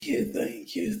you,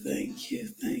 thank you, thank you,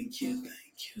 thank you,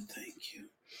 thank you, thank you.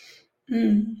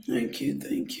 Thank you,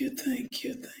 thank you, thank you, thank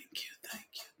you, thank you,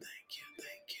 thank you,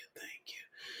 thank you, thank you.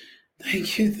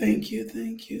 Thank you, thank you,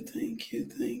 thank you, thank you,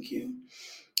 thank you.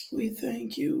 We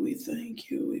thank you, we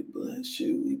thank you, we bless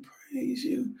you, we praise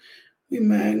you, we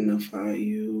magnify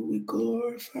you, we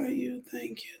glorify you.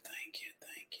 Thank you, thank you,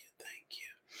 thank you, thank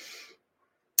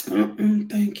you.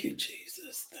 Thank you,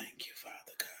 Jesus. Thank you,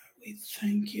 Father God. We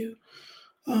thank you.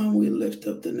 We lift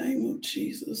up the name of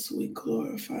Jesus. We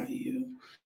glorify you.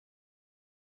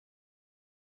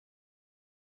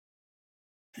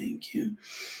 Thank you.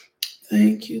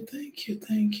 Thank you, thank you,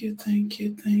 thank you, thank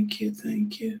you, thank you,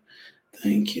 thank you.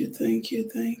 Thank you, thank you,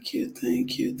 thank you,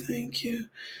 thank you, thank you.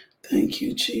 Thank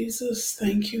you, Jesus.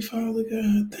 Thank you, Father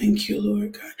God. Thank you,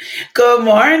 Lord God. Good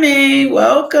morning.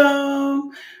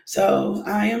 Welcome. So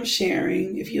I am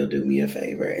sharing, if you'll do me a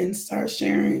favor and start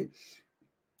sharing.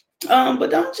 But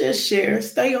don't just share,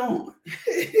 stay on.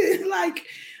 Like,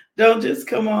 don't just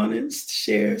come on and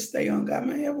share, stay on. God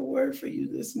may have a word for you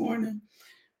this morning.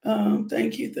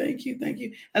 Thank you, thank you, thank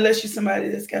you. Unless you're somebody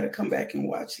that's got to come back and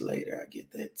watch later, I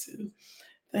get that too.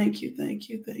 Thank you, thank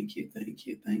you, thank you, thank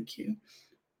you, thank you.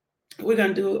 We're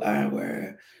going to do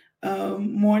our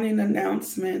morning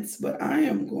announcements, but I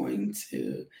am going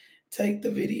to take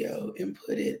the video and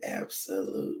put it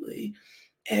absolutely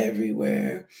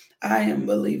everywhere. I am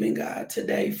believing God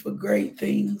today for great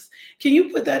things. Can you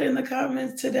put that in the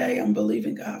comments today? I'm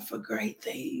believing God for great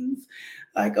things.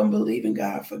 Like, I'm believing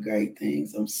God for great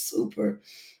things. I'm super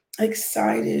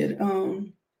excited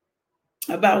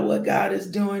about what God is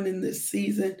doing in this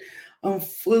season. I'm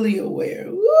fully aware.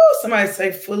 Woo, somebody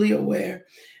say fully aware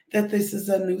that this is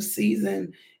a new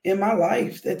season in my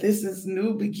life, that this is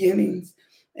new beginnings.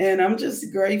 And I'm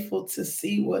just grateful to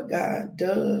see what God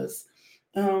does.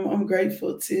 I'm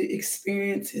grateful to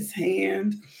experience his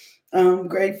hand. I'm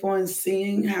grateful in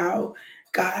seeing how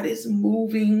God is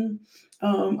moving.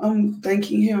 I'm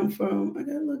thanking him for, I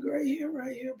got a little gray hair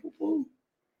right here, boo-boo.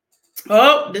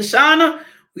 Oh, Deshauna,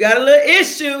 we got a little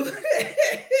issue. We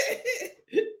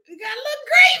got a little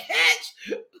gray patch.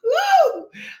 Woo!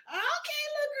 Okay,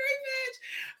 little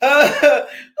gray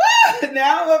patch.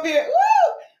 Now I'm up here.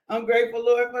 Woo! I'm grateful,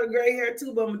 Lord, for the gray hair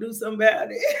too, but I'm gonna do something about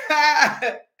it.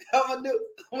 I'm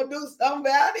gonna do something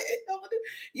about it.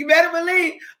 You better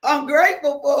believe I'm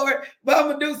grateful for it, but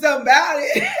I'm gonna do something about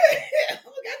it.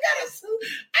 I got a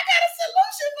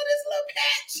solution for this little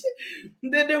patch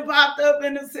that then popped up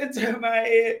in the center of my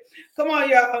head. Come on,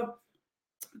 y'all.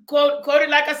 Quote it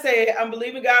like I said. I'm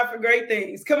believing God for great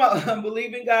things. Come on. I'm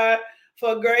believing God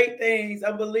for great things.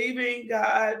 I'm believing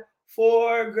God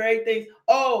for great things.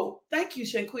 Oh, thank you,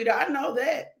 Shanquita. I know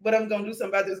that, but I'm going to do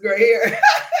something about this gray hair.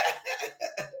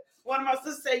 One of my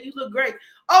sisters said, you look great.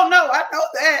 Oh, no, I know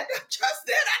that. Trust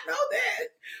that. I know that.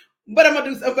 But I'm going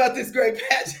to do something about this gray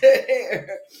patch of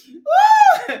hair.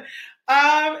 Woo!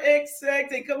 I'm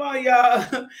expecting. Come on, y'all.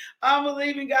 I'm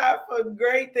believing God for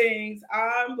great things.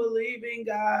 I'm believing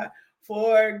God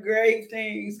for great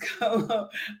things. Come on.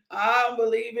 I'm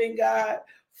believing God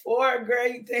for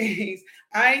great things.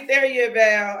 I ain't there yet,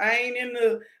 Val. I ain't in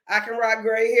the I can rock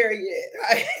gray hair yet.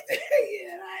 I ain't there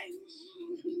yet.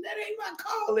 That ain't my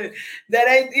calling. That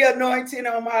ain't the anointing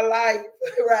on my life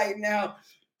right now.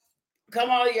 Come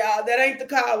on, y'all. That ain't the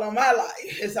call on my life.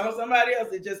 It's on somebody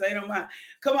else. It just ain't on mine.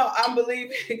 Come on. I'm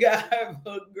believing God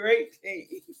for great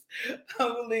things.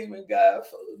 I'm believing God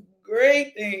for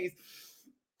great things.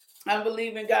 I'm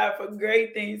believing God for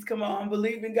great things. Come on. I'm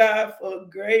believing God for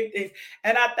great things.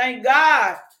 And I thank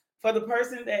God for the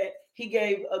person that he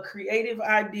gave a creative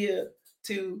idea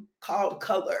to called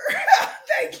color.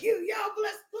 Thank you. Y'all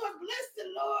bless the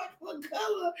Lord for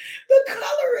color. The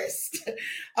colorist.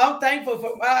 I'm thankful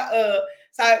for my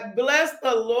so bless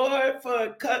the Lord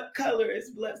for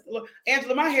colorist. Bless the Lord.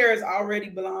 Angela, my hair is already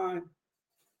blonde.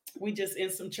 We just in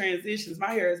some transitions.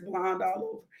 My hair is blonde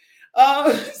all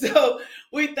over. So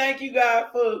we thank you,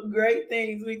 God, for great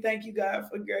things. We thank you, God,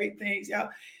 for great things. Y'all,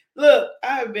 look,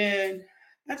 I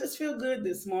just feel good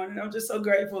this morning. I'm just so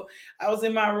grateful. I was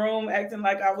in my room acting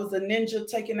like I was a ninja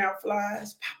taking out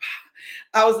flies.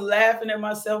 I was laughing at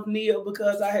myself, Neil,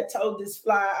 because I had told this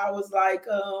fly, I was like,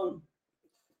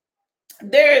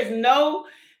 there is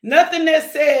nothing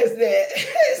that says that.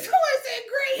 Someone said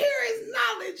gray hair is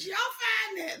knowledge. Y'all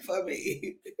find that for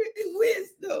me.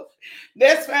 Wisdom.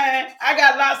 That's fine. I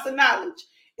got lots of knowledge.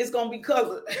 It's going to be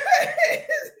colored.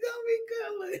 It's going to be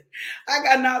colored. I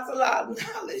got not a lot of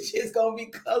knowledge. It's going to be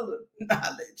colored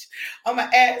knowledge. I'm going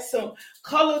to add some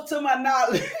color to my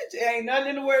knowledge. There ain't nothing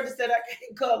in the world that said I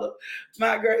can't color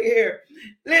my gray hair.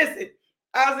 Listen,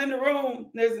 I was in the room.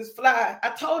 There's this fly. I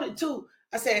told it too.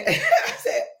 I said,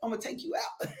 I'm gonna take you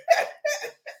out.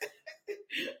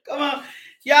 Come on,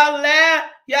 y'all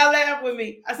laugh with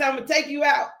me. I said, I'm gonna take you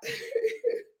out.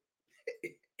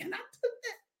 And I took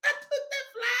that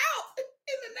fly out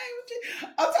in the name of Jesus.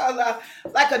 I'm talking about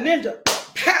like a ninja.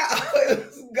 Pow, it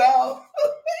was gone. I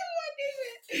was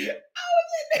in there.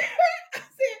 I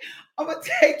said, I'm gonna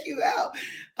take you out.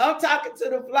 I'm talking to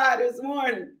the fly this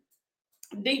morning.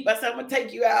 Deep, I said, I'm gonna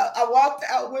take you out. I walked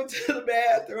out, went to the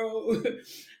bathroom,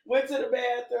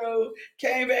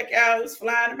 came back out, was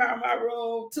flying around my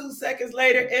room. 2 seconds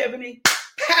later, Ebony,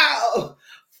 pow,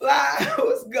 fly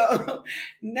was gone.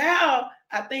 Now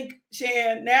I think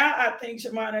Shan, now I think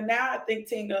Shamana, now I think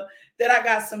Tina that I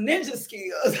got some ninja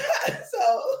skills.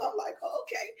 So I'm like,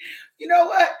 okay, you know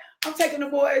what? I'm taking the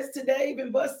boys to Dave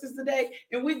and Buster's today,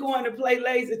 and we're going to play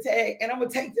laser tag, and I'm gonna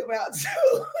take them out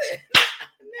too.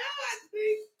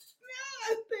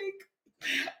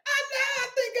 I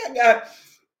think I got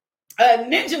a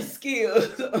ninja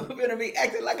skills. I'm gonna be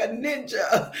acting like a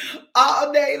ninja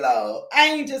all day long. I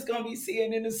ain't just gonna be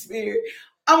seeing in the spirit.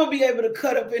 I'm gonna be able to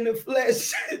cut up in the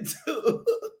flesh too.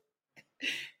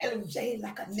 And Jay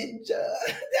like a ninja.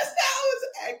 That's how I was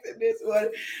acting this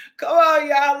morning. Come on,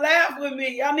 y'all, laugh with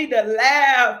me. Y'all need to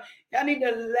laugh. Y'all need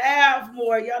to laugh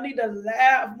more. Y'all need to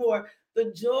laugh more.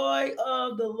 The joy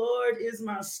of the Lord is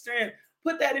my strength.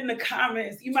 Put that in the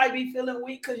comments. You might be feeling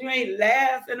weak because you ain't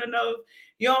laughing enough.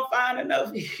 You don't find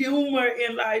enough humor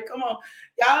in life. Come on.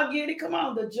 Y'all get it? Come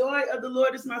on. The joy of the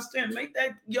Lord is my strength. Make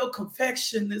that your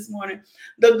confession this morning.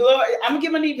 The glory. I'm going to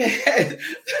give my knee back. The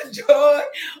joy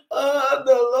of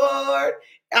the Lord.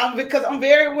 Because I'm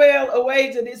very well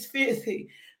away to this 50.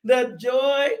 The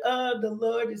joy of the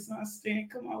Lord is my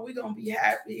strength. Come on, we're going to be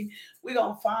happy. We're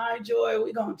going to find joy.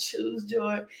 We're going to choose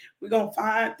joy. We're going to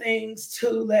find things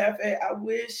to laugh at. I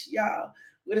wish y'all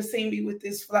would have seen me with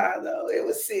this fly, though. It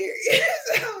was serious.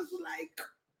 I was like,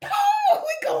 oh, we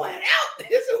going out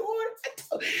this morning.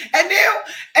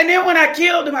 And then when I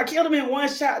killed him in one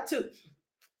shot, too.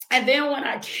 And then when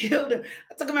I killed him,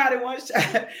 I took him out in one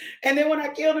shot. And then when I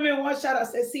killed him in one shot, I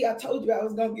said, see, I told you I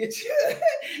was going to get you.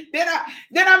 Then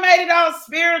I made it all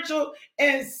spiritual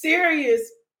and serious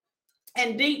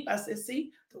and deep. I said,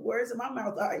 see, the words of my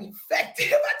mouth are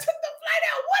effective. I took the flight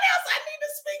out. What else I need to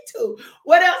speak to?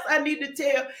 What else I need to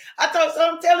tell?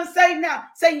 I'm telling Satan now,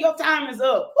 Satan, your time is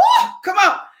up. Woo! Come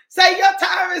on. Say your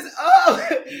time is up.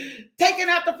 Taking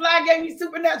out the fly gave me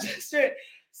supernatural strength.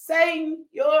 Saying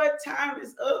your time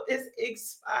is up, it's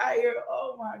expired.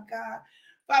 Oh my God.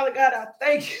 Father God, I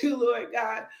thank you, Lord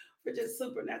God, for just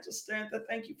supernatural strength. I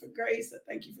thank you for grace. I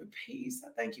thank you for peace. I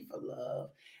thank you for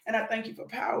love. And I thank you for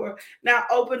power. Now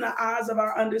open the eyes of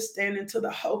our understanding to the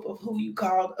hope of who you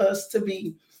called us to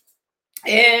be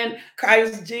in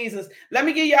Christ Jesus. Let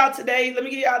me give y'all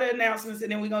the announcements,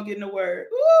 and then we're going to get in the word.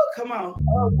 Ooh, come on.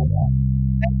 Oh my God.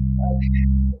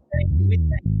 Thank you. We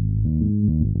thank you.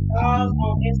 On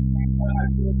Instagram,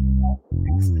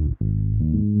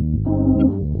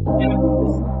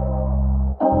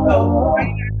 so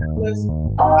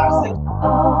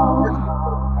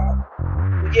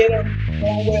we get them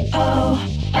on website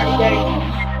 30 days.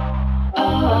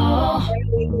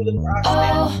 Through the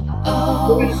process. We're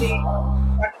going to be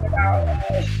talking about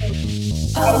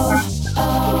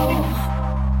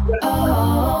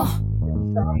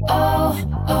how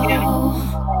to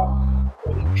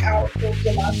really powerful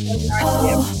July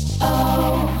 29th.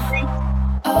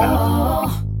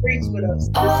 Preach with us this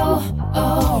week.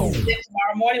 And then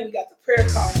tomorrow morning we got the prayer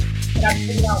call. And I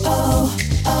figured out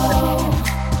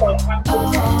so I'm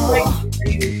grateful for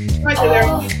you.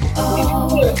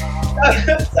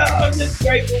 So I'm just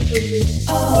grateful for you.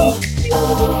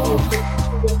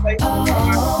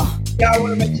 Y'all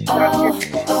want to make sure y'all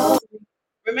hear.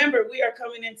 Remember, we are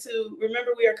coming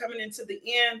into the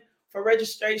end for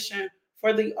registration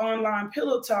for the online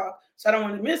pillow talk. So I don't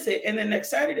want to miss it. And then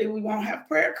next Saturday, we won't have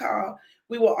prayer call.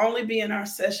 We will only be in our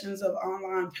sessions of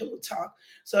online pillow talk.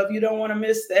 So if you don't want to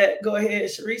miss that, go ahead.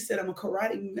 Cherise said, I'm a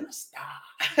karate minister.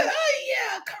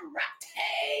 Yeah,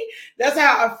 karate. That's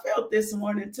how I felt this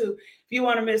morning too. If you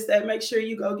want to miss that, make sure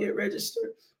you go get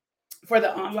registered for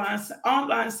the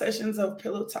online sessions of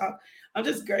pillow talk. I'm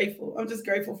just grateful. I'm just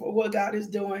grateful for what God is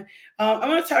doing. I'm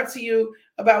going to talk to you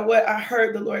about what I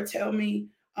heard the Lord tell me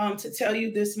to tell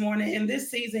you this morning. In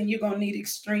this season, you're going to need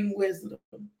extreme wisdom.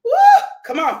 Woo!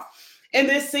 Come on. In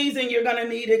this season, you're going to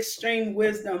need extreme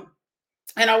wisdom.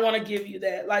 And I want to give you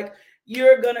that. Like,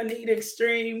 you're going to need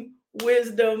extreme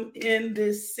wisdom in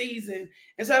this season.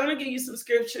 And so I'm going to give you some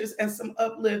scriptures and some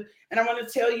uplift. And I want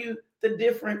to tell you the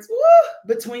difference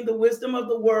between the wisdom of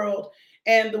the world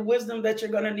and the wisdom that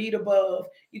you're going to need above.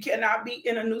 You cannot be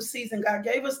in a new season. God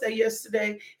gave us that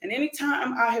yesterday. And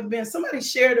anytime I have been, somebody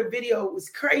shared a video, it was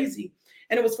crazy.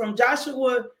 And it was from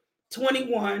Joshua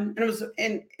 21.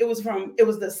 And it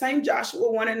was the same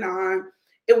Joshua 1 and 9.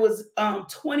 It was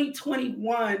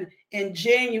 2021 in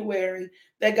January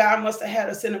that God must have had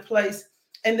us in a place.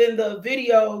 And then the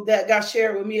video that got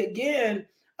shared with me again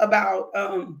about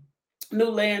new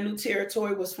land, new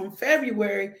territory was from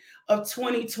February of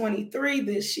 2023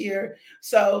 this year.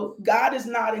 So God is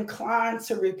not inclined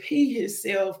to repeat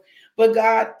himself, but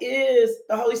the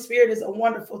Holy Spirit is a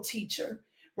wonderful teacher,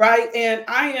 right? And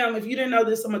I am, if you didn't know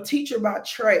this, I'm a teacher by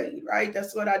trade, right?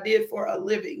 That's what I did for a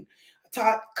living.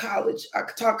 I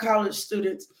taught college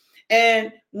students.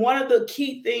 And one of the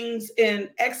key things in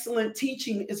excellent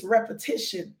teaching is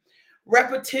repetition.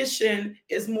 Repetition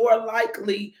is more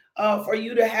likely for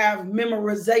you to have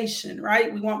memorization,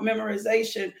 right? We want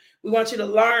memorization. We want you to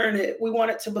learn it. We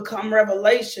want it to become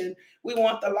revelation. We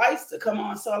want the lights to come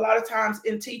on. So a lot of times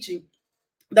in teaching,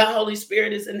 the Holy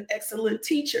Spirit is an excellent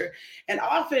teacher. And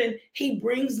often he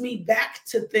brings me back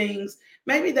to things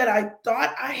maybe that I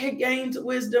thought I had gained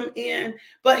wisdom in,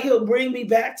 but he'll bring me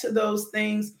back to those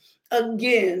things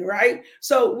again, right?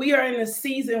 So we are in a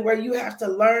season where you have to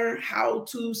learn how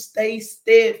to stay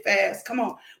steadfast. Come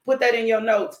on, put that in your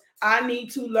notes. I need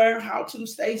to learn how to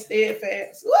stay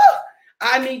steadfast. Woo!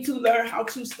 I need to learn how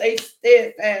to stay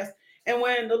steadfast. And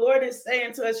when the Lord is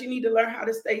saying to us, you need to learn how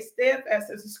to stay steadfast,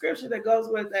 there's a scripture that goes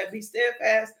with that: be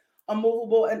steadfast,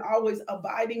 unmovable, and always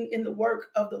abiding in the work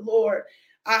of the Lord.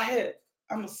 I ain't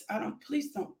gonna say I don't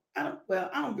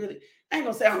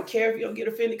care if you don't get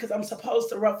offended, because I'm supposed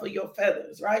to ruffle your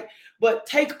feathers, right? But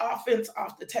take offense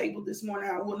off the table this morning.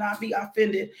 I will not be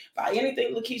offended by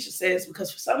anything Lakeisha says,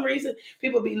 because for some reason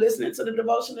people be listening to the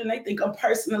devotion and they think I'm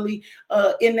personally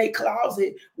in their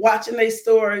closet watching their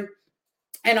story,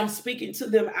 and I'm speaking to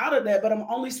them out of that, but I'm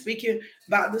only speaking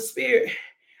by the Spirit.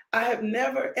 I have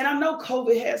never, and I know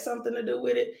COVID had something to do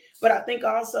with it, but I think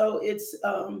also it's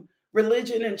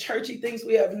religion and churchy things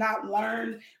we have not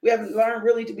learned. We haven't learned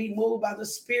really to be moved by the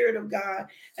Spirit of God.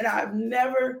 And I've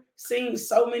never seen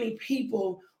so many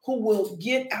people who will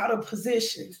get out of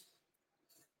position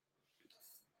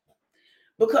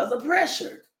because of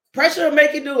pressure. Pressure will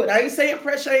make you do it. I ain't saying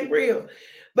pressure ain't real,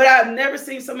 but I've never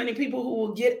seen so many people who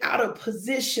will get out of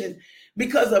position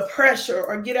because of pressure,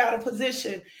 or get out of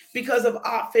position because of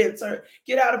offense, or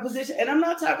get out of position. And I'm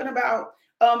not talking about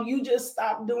you just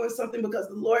stop doing something because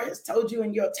the Lord has told you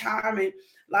in your time, and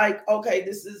like, okay,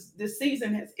 this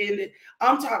season has ended.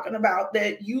 I'm talking about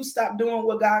that you stop doing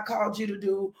what God called you to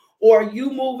do, or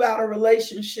you move out of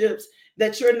relationships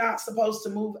that you're not supposed to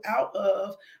move out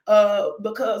of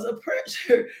because of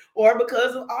pressure, or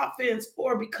because of offense,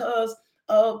 or because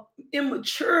of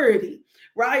immaturity,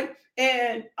 right?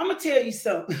 And I'm gonna tell you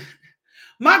something.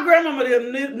 My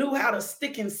grandmama knew how to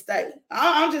stick and stay.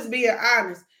 I'm just being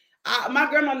honest. My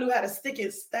grandma knew how to stick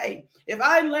and stay. If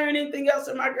I didn't learn anything else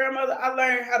from my grandmother, I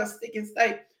learned how to stick and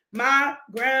stay. My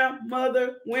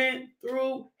grandmother went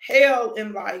through hell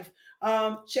in life.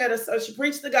 She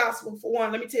preached the gospel, for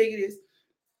one. Let me tell you this.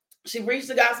 She preached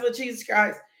the gospel of Jesus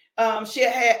Christ. She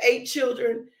had 8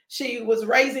 children. She was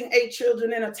raising 8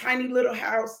 children in a tiny little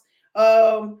house.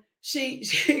 She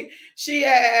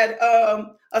had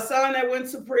a son that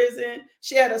went to prison.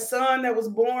 She had a son that was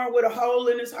born with a hole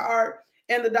in his heart,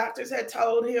 and the doctors had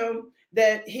told him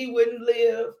that he wouldn't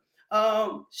live.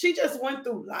 She just went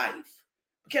through life.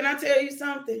 Can I tell you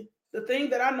something? The thing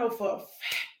that I know for a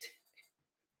fact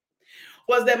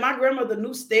was that my grandmother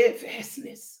knew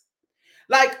steadfastness.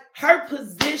 Like, her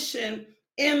position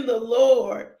in the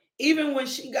Lord, even when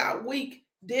she got weak,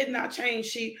 did not change.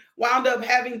 She wound up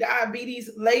having diabetes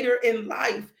later in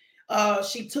life.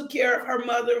 She took care of her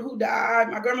mother who died.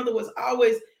 My grandmother was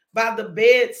always by the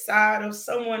bedside of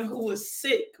someone who was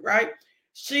sick, right?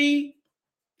 She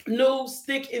knew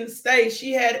stick and stay.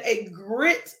 She had a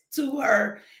grit to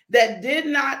her that did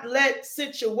not let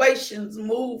situations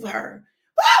move her.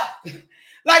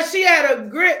 Like, she had a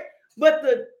grit, but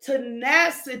the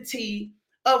tenacity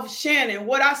of Shannon,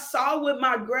 what I saw with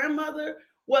my grandmother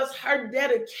was her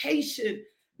dedication,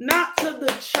 not to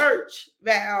the church,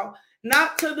 Val,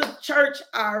 not to the church,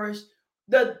 Irish.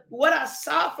 What I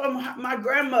saw from my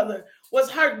grandmother was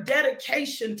her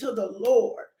dedication to the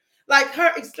Lord. Like,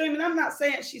 her extreme, and I'm not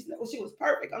saying she was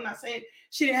perfect. I'm not saying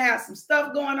she didn't have some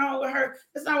stuff going on with her.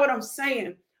 That's not what I'm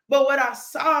saying. But what I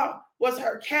saw was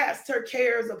her cast her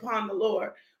cares upon the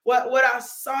Lord. What I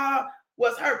saw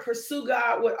was her pursue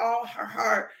God with all her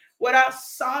heart. What I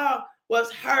saw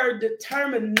was her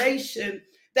determination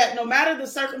that no matter the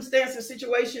circumstance or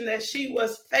situation that she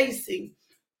was facing,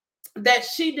 that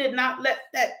she did not let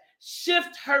that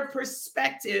shift her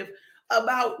perspective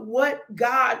about what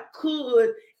God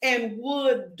could and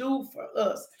would do for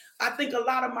us. I think a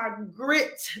lot of my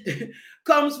grit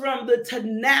comes from the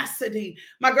tenacity.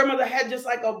 My grandmother had just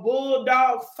like a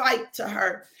bulldog fight to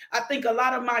her. I think a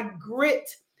lot of my grit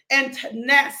and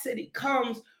tenacity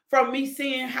comes from me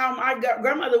seeing how my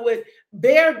grandmother would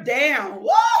bear down.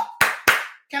 Whoa!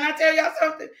 Can I tell y'all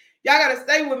something? Y'all got to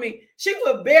stay with me. She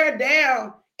would bear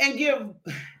down and give,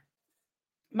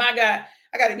 my God,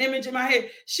 I got an image in my head.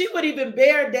 She would even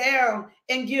bear down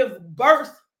and give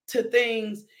birth to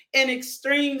things in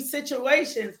extreme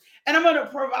situations. And I'm going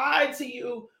to provide to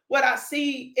you what I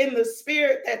see in the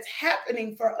spirit that's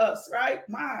happening for us, right?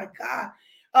 My God.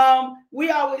 We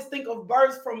always think of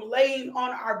birth from laying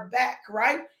on our back,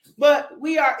 right? But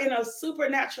we are in a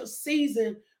supernatural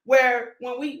season where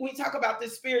when we talk about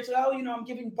this spiritual, oh, you know, I'm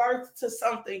giving birth to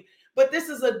something. But this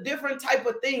is a different type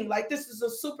of thing. Like this is a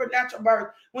supernatural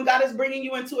birth when God is bringing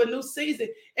you into a new season.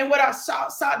 And what I saw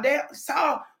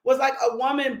was like a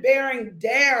woman bearing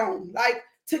down, like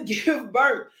to give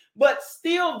birth, but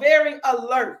still very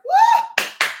alert.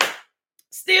 Woo!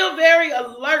 Still very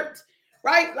alert,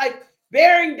 right? Like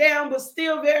bearing down, but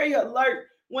still very alert.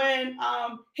 When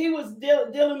he was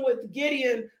dealing with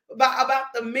Gideon about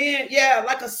the men, yeah,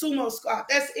 like a sumo squat.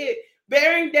 That's it.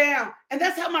 Bearing down. And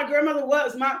that's how my grandmother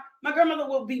was. My grandmother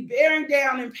will be bearing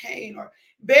down in pain or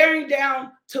bearing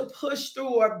down to push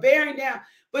through or bearing down.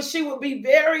 But she would be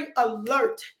very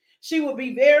alert. She would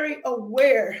be very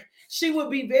aware. She would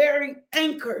be very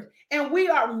anchored. And we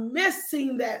are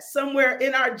missing that somewhere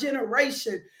in our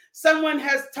generation. Someone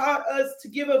has taught us to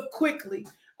give up quickly.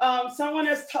 Someone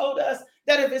has told us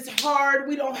that if it's hard,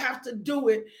 we don't have to do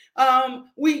it.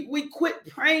 We quit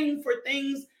praying for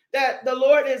things that the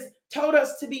Lord has told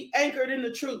us to be anchored in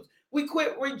the truth. We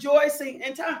quit rejoicing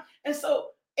in time. And so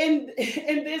in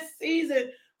this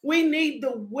season, we need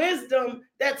the wisdom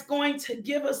that's going to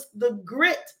give us the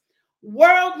grit.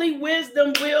 Worldly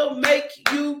wisdom will make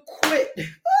you quit.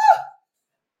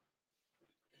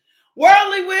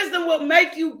 Worldly wisdom will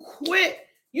make you quit.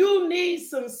 You need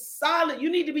some solid. You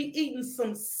need to be eating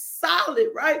some solid,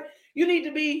 right? You need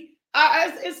to be,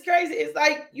 it's crazy. It's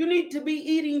like you need to be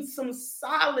eating some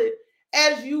solid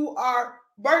as you are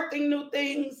birthing new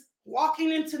things,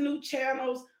 walking into new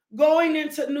channels, going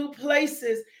into new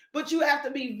places. But you have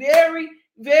to be very,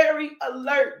 very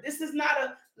alert. This is not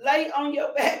a lay on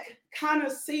your back kind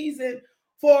of season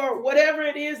for whatever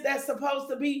it is that's supposed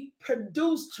to be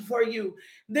produced for you.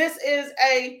 This is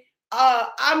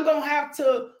I'm going to have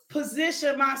to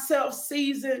position myself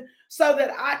season so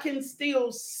that I can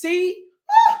still see,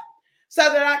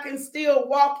 so that I can still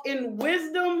walk in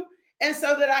wisdom, and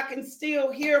so that I can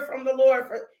still hear from the Lord.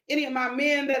 For any of my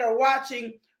men that are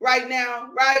watching right now,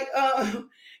 right?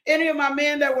 Any of my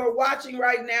men that were watching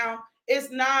right now, it's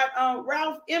not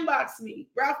Ralph, inbox me.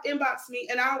 Ralph, inbox me,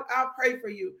 and I'll pray for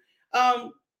you.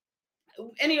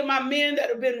 Any of my men that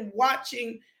have been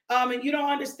watching and you don't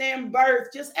understand birth,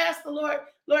 just ask the Lord,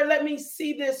 Lord, let me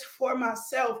see this for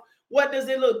myself. What does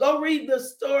it look? Go read the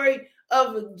story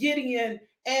of Gideon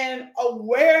and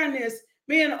awareness,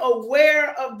 being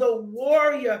aware of the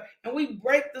warrior. And we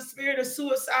break the spirit of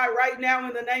suicide right now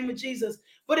in the name of Jesus.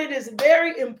 But it is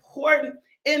very important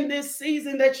in this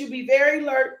season that you be very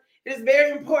alert. It is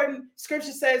very important.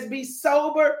 Scripture says, be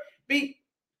sober, be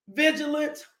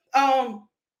vigilant.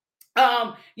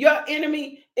 Your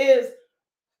enemy is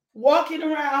walking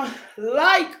around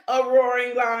like a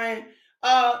roaring lion,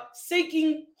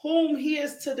 seeking whom he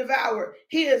is to devour.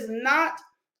 He is not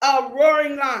a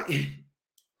roaring lion.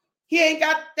 He ain't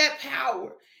got that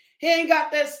power. He ain't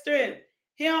got that strength.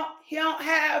 He don't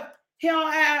have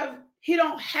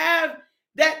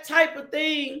that type of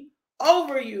thing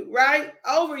over you, right?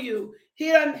 Over you.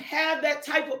 He doesn't have that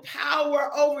type of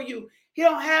power over you. He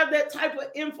don't have that type of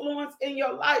influence in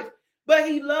your life. But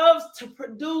he loves to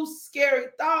produce scary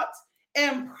thoughts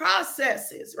and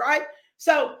processes, right?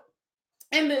 So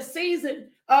in this season,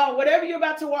 whatever you're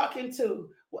about to walk into,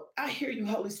 I hear you,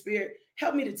 Holy Spirit.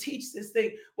 Help me to teach this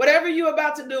thing. Whatever you're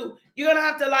about to do, you're going to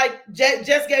have to, like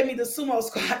Jess gave me the sumo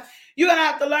squat. You're going to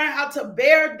have to learn how to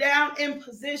bear down in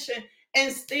position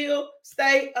and still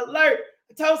stay alert.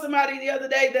 I told somebody the other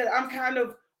day that I'm kind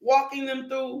of walking them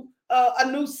through a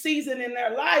new season in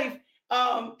their life.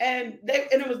 And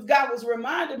it was God was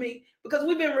reminding me, because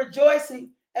we've been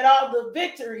rejoicing at all the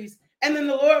victories. And then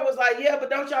the Lord was like, yeah, but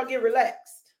don't y'all get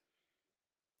relaxed.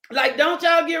 Like, don't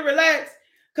y'all get relaxed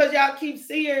because y'all keep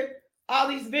seeing all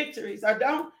these victories, or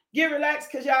don't get relaxed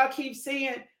because y'all keep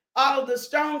seeing all the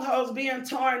strongholds being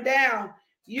torn down.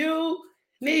 You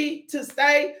need to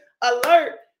stay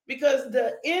alert, because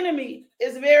the enemy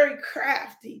is very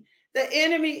crafty. The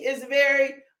enemy is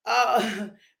very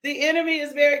the enemy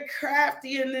is very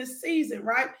crafty in this season,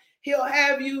 right? He'll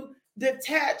have you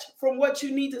detached from what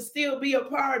you need to still be a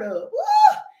part of.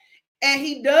 Woo! And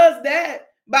he does that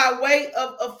by way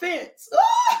of offense.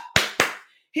 Woo!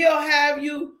 He'll have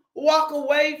you walk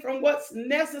away from what's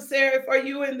necessary for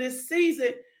you in this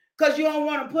season because you don't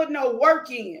want to put no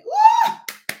work in.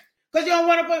 Because you don't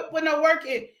want to put no work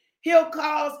in. He'll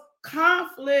cause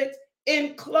conflict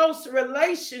in close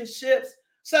relationships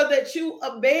so that you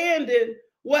abandon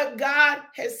what God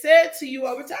has said to you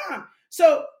over time.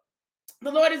 So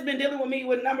the Lord has been dealing with me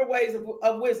with a number of ways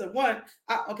of wisdom. One,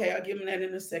 I'll give him that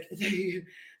in a second.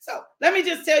 So let me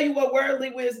just tell you what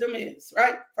worldly wisdom is,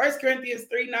 right? 1 Corinthians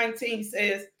 3:19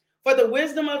 says, for the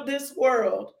wisdom of this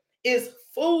world is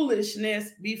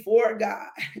foolishness before God.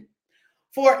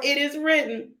 For it is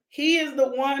written, he is the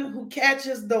one who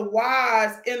catches the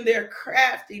wise in their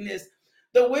craftiness.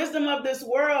 The wisdom of this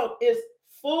world is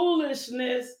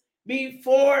foolishness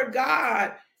before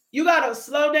God. You got to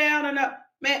slow down enough.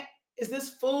 Man, is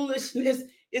this foolishness?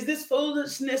 Is this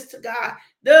foolishness to God?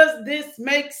 Does this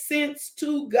make sense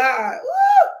to God?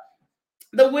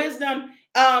 Woo! The wisdom,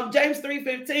 James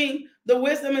 3:15, the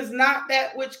wisdom is not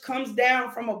that which comes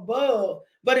down from above,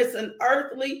 but it's an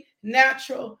earthly,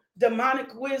 natural,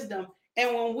 demonic wisdom.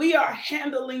 And when we are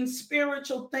handling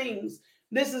spiritual things,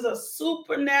 this is a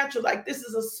supernatural, this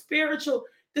is a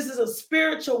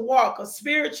spiritual walk, a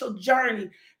spiritual journey.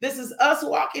 This is us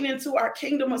walking into our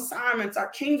kingdom assignments, our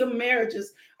kingdom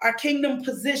marriages, our kingdom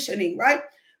positioning, right?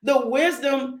 The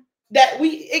wisdom that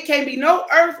it can be no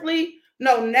earthly,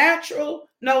 no natural,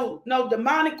 no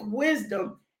demonic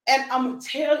wisdom. And I'm going to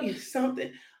tell you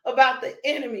something about the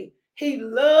enemy. He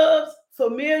loves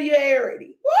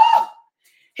familiarity. Woo!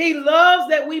 He loves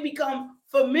that we become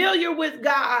familiar with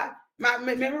God.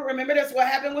 Remember that's what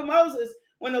happened with Moses.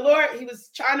 When the Lord, he was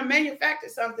trying to manufacture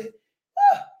something.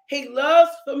 He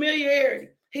loves familiarity.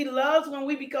 He loves when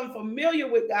we become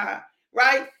familiar with God,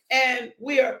 right? And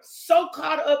we are so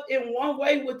caught up in one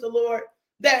way with the Lord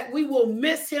that we will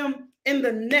miss him in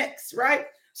the next, right?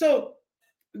 So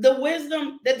the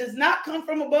wisdom that does not come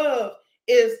from above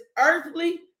is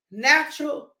earthly,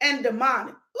 natural, and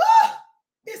demonic.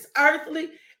 It's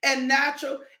earthly and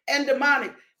natural and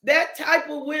demonic. That type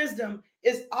of wisdom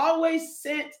is always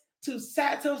sent to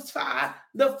satisfy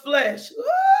the flesh.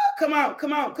 Come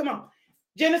on.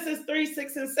 Genesis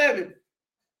 3:6-7.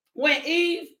 When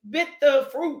Eve bit the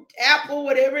fruit, apple,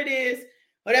 whatever it is,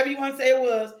 whatever you want to say it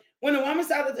was, when the woman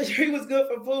saw that the tree was good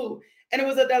for food and it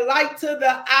was a delight to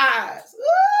the eyes.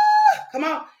 Come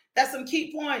on. That's some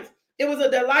key points. It was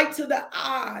a delight to the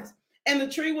eyes, and the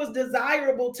tree was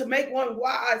desirable to make one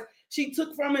wise. She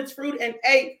took from its fruit and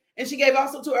ate, and she gave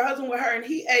also to her husband with her, and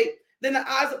he ate. Then the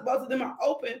eyes of both of them are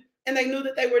open, and they knew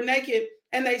that they were naked,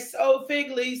 and they sewed fig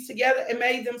leaves together and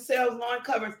made themselves loin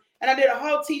covers. And I did a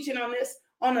whole teaching on this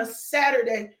on a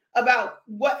Saturday about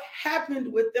what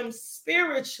happened with them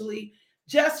spiritually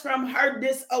just from her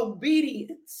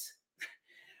disobedience.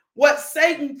 What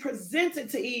Satan presented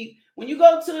to Eve. When you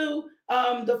go to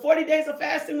the 40 days of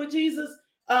fasting with Jesus,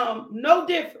 no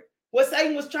different. What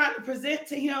Satan was trying to present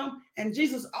to him, and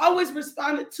Jesus always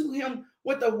responded to him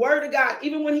with the word of God,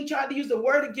 even when he tried to use the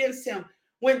word against him.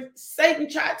 When Satan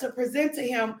tried to present to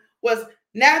him was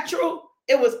natural,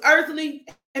 it was earthly,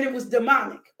 and it was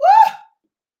demonic. Woo!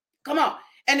 Come on.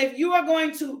 And if you are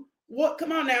going to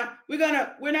come on now, we're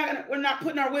not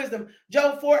putting our wisdom.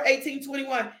 Job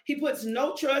 4:18-21. He puts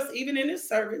no trust even in his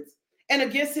servants, and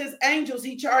against his angels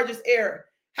he charges error.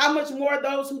 How much more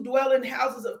those who dwell in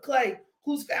houses of clay,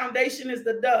 whose foundation is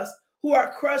the dust, who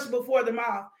are crushed before the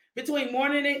mouth. Between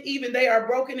morning and even they are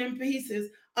broken in pieces,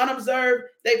 unobserved,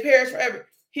 they perish forever.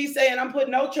 He's saying, I'm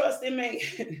putting no trust in man.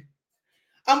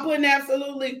 I'm putting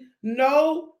absolutely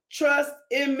no trust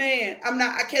in man.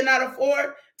 I cannot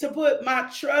afford to put my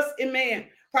trust in man.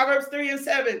 Proverbs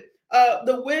 3:7.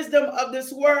 The wisdom of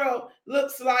this world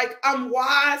looks like I'm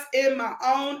wise in my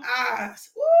own eyes.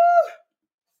 Woo!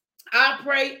 I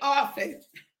pray often.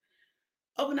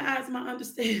 Open the eyes of my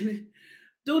understanding.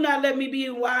 Do not let me be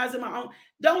wise in my own.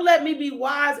 Don't let me be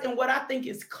wise in what I think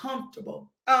is comfortable.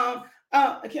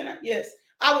 Yes.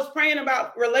 I was praying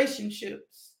about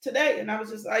relationships today, and I was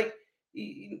just like,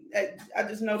 I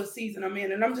just know the season I'm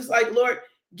in, and I'm just like, Lord,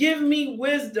 give me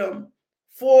wisdom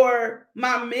for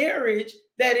my marriage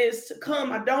that is to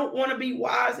come. I don't want to be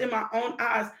wise in my own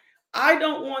eyes. I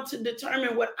don't want to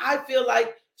determine what I feel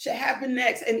like should happen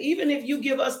next. And even if you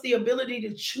give us the ability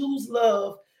to choose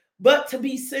love, but to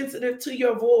be sensitive to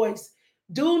your voice,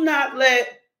 do not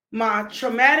let my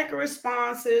traumatic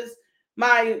responses,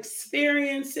 my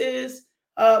experiences,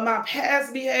 my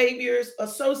past behaviors,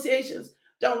 associations.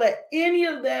 Don't let any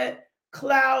of that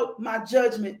cloud my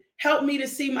judgment. Help me to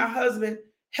see my husband.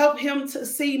 Help him to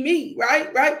see me,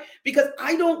 right? Right? Because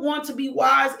I don't want to be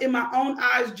wise in my own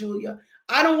eyes, Julia.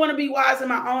 I don't want to be wise in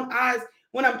my own eyes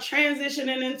when I'm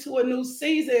transitioning into a new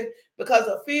season because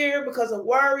of fear, because of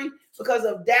worry, because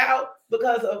of doubt,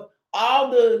 because of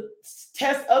all the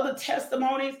other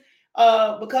testimonies,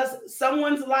 because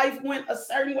someone's life went a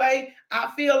certain way.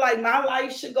 I feel like my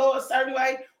life should go a certain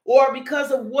way, or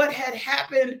because of what had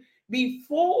happened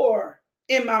before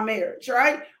in my marriage,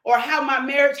 right? Or how my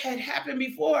marriage had happened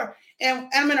before. And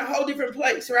I'm in a whole different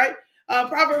place, right?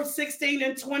 Proverbs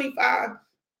 16:25.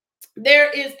 There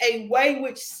is a way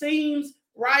which seems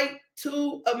right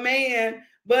to a man,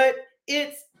 but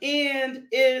its end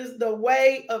is the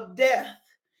way of death.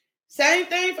 Same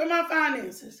thing for my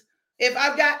finances. If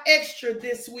I've got extra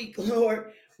this week,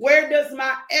 Lord, where does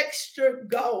my extra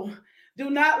go? Do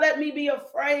not let me be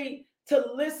afraid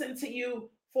to listen to you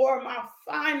for my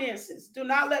finances. Do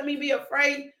not let me be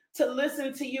afraid to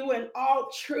listen to you in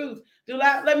all truth. Do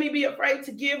not let me be afraid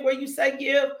to give where you say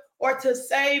give, or to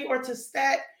save, or to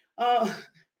stack.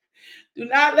 Do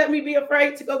not let me be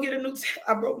afraid to go get a new.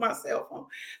 I broke my cell phone.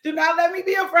 Do not let me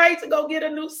be afraid to go get a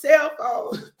new cell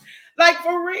phone. Like,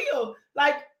 for real.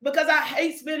 Like, because I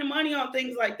hate spending money on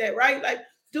things like that, right? Like,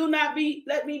 let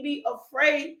me be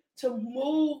afraid to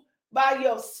move by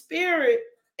your spirit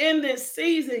in this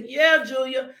season. Yeah,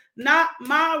 Julia, not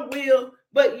my will,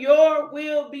 but your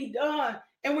will be done.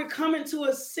 And we're coming to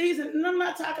a season, and I'm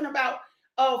not talking about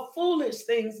foolish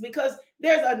things, because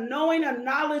there's a knowing, a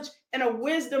knowledge, and a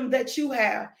wisdom that you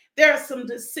have. There are some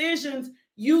decisions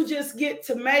you just get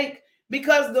to make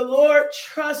because the Lord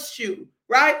trusts you,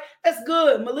 right? That's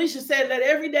good. Melisha said, let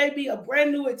every day be a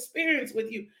brand new experience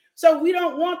with you. So we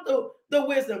don't want the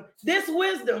wisdom. This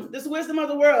wisdom of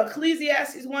the world,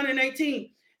 Ecclesiastes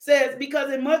 1:18 says,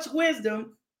 because in much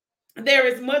wisdom, there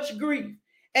is much grief,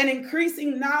 and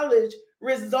increasing knowledge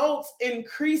results in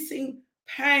increasing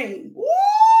pain. Woo!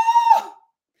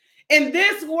 And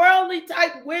this worldly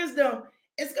type wisdom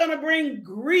is going to bring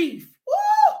grief.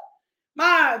 Woo!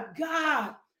 My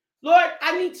God. Lord,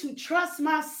 I need to trust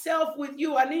myself with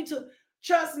you. I need to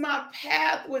trust my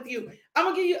path with you.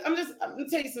 I'm going to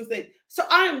tell you something. So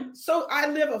I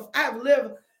have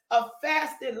lived a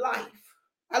fasted life.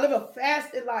 I live a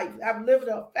fasted life. I've lived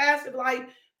a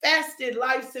fasted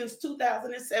life since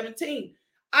 2017.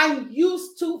 I'm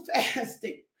used to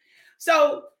fasting.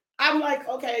 So I'm like,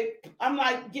 okay, I'm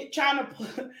trying to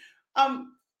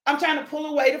pull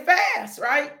away to fast,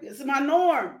 right? This is my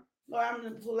norm. Lord,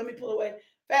 let me pull away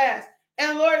fast.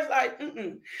 And the Lord is like,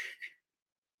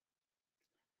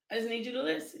 I just need you to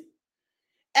listen.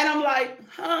 And I'm like,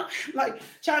 huh? Like,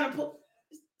 trying to pull.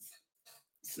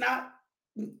 It's not,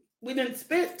 we didn't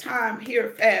spend time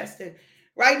here fasting.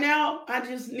 Right now, I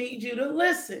just need you to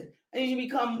listen. I need you to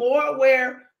become more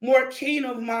aware, more keen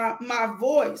of my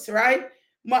voice, right?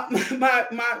 My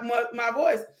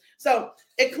voice. So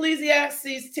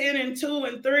Ecclesiastes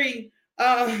 10:2-3,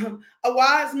 a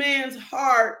wise man's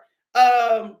heart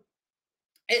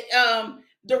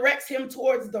directs him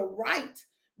towards the right,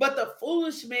 but the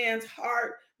foolish man's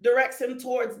heart directs him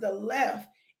towards the left.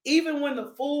 Even when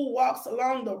the fool walks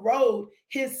along the road,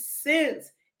 his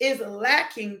sense is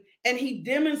lacking, and he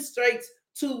demonstrates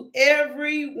to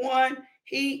everyone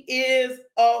he is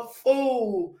a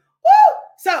fool. Woo!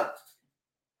 So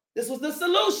this was the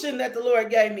solution that the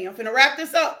Lord gave me. I'm going to wrap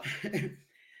this up.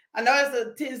 I know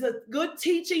it's a good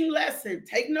teaching lesson.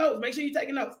 Take notes. Make sure you're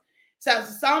taking notes. So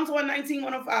Psalms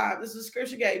 119:105. This is the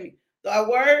scripture gave me. Thy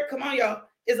word, come on, y'all,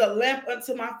 is a lamp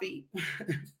unto my feet.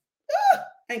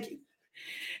 Thank you.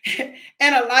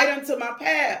 And a light unto my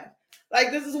path.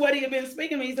 Like, this is what he had been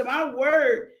speaking to me. He said, my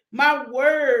word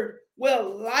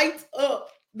will light up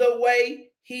the way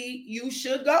you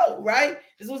should go, right?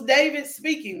 This was David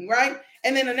speaking, right?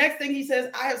 And then the next thing he says,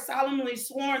 I have solemnly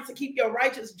sworn to keep your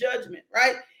righteous judgment,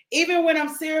 right? Even when I'm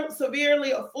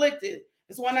severely afflicted.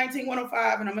 It's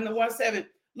 119:105, and I'm in the 1:7.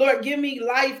 Lord, give me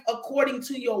life according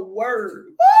to your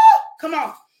word. Woo! Come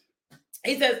on.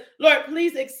 He says, Lord,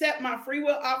 please accept my free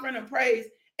will offering of praise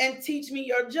and teach me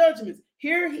your judgments.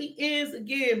 Here he is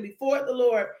again before the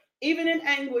Lord, even in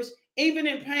anguish, even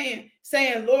in pain,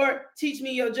 saying, Lord, teach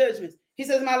me your judgments. He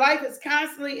says, my life is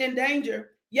constantly in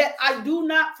danger, yet I do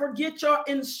not forget your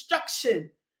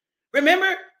instruction.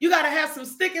 Remember, you got to have some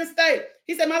stick and stay.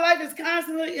 He said, my life is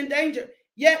constantly in danger,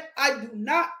 yet I do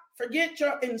not forget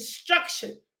your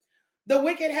instruction. The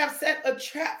wicked have set a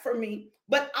trap for me,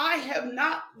 but I have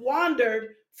not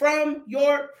wandered from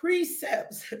your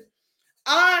precepts.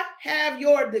 I have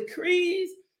your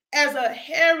decrees as a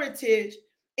heritage.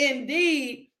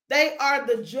 Indeed, they are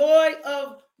the joy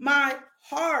of my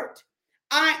heart.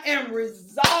 I am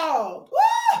resolved.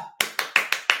 Woo!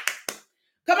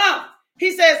 Come on.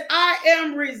 He says, I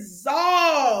am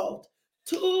resolved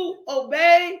to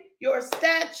obey your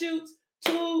statutes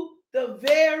to the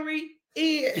very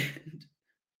end.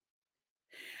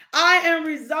 I am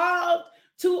resolved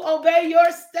to obey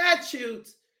your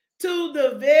statutes to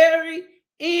the very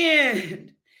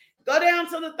end. Go down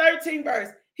to the 13th verse.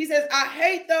 He says, I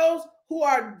hate those who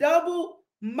are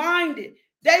double-minded.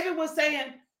 David was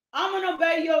saying, I'm going to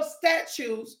obey your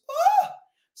statutes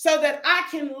so that I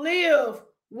can live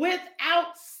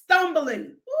without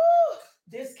stumbling.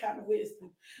 This kind of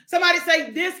wisdom. Somebody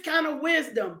say, this kind of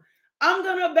wisdom. I'm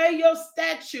going to obey your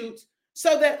statutes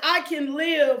so that I can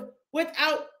live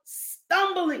without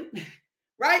stumbling,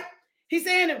 right? He's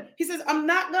saying, he says, I'm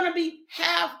not going to be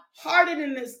half-hearted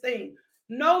in this thing,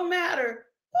 no matter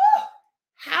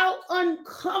how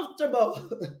uncomfortable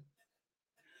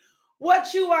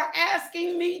what you are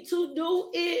asking me to do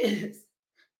is.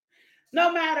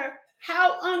 No matter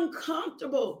how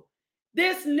uncomfortable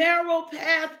this narrow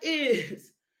path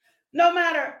is, no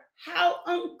matter how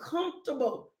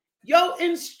uncomfortable your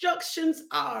instructions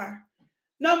are,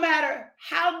 no matter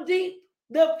how deep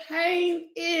the pain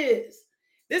is.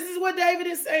 This is what David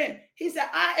is saying. He said,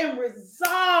 I am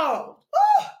resolved.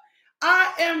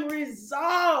 I am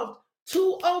resolved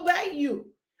to obey you.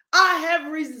 I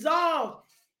have resolved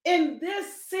in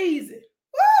this season.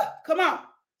 Come on.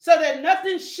 So that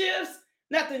nothing shifts,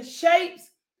 nothing shapes,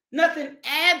 nothing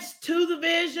adds to the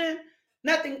vision,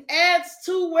 nothing adds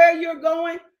to where you're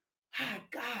going.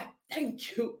 God,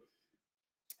 thank you.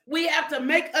 We have to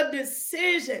make a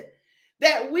decision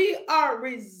that we are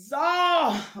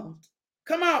resolved.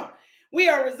 Come on. We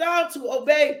are resolved to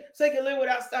obey so you can live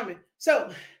without stumbling.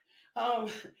 So,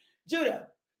 Judah,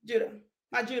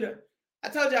 my Judah. I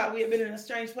told y'all we have been in a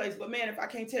strange place, but man, if I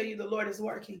can't tell you the Lord is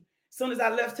working. As soon as I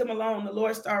left him alone, the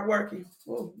Lord started working.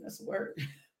 Oh, that's a word. As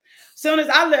soon as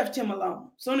I left him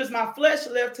alone, as soon as my flesh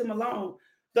left him alone,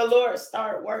 the Lord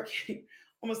started working.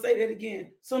 I'm going to say that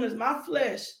again. As soon as my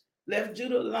flesh left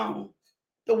Judah alone,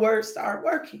 the word started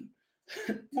working.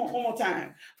 One more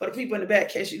time for the people in the back, in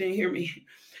case you didn't hear me.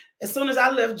 As soon as I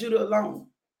left Judah alone,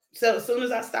 so as soon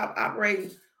as I stopped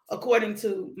operating according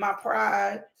to my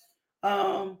pride,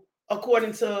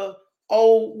 according to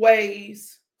old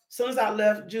ways, as soon as I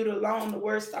left Judah alone, the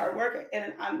word started working,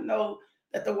 and I know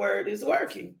that the word is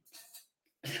working.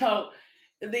 So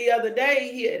the other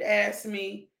day he had asked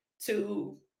me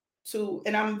to,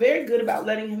 and I'm very good about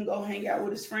letting him go hang out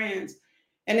with his friends.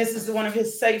 And this is one of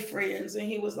his safe friends. And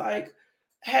he was like,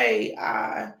 hey,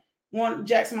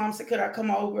 Jackson mom said, could I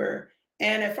come over?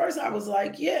 And at first I was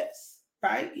like, yes,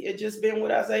 right? He had just been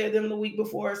with Isaiah them the week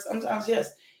before. Sometimes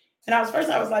yes. And I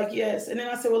was like, yes. And then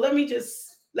I said, well, I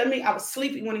was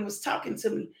sleeping when he was talking to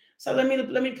me. So let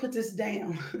me put this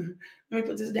down. Let me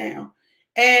put this down.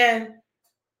 And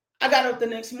I got up the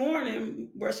next morning,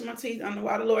 brushing my teeth. I don't know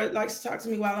why the Lord likes to talk to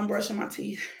me while I'm brushing my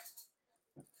teeth.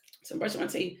 So I'm brushing my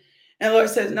teeth. And the Lord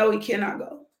says, no, he cannot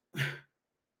go.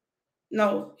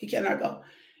 No, he cannot go.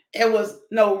 It was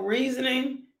no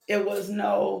reasoning. It was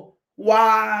no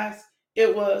whys.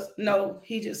 It was no,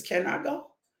 he just cannot go.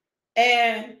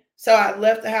 And so I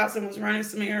left the house and was running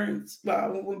some errands.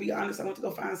 Well, we'll be honest, I went to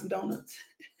go find some donuts.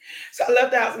 So I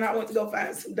left the house and I went to go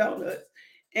find some donuts.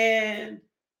 And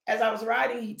as I was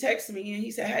riding, he texted me and he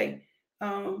said, hey,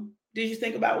 did you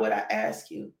think about what I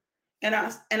asked you? And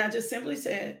I just simply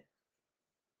said,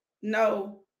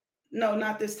 no,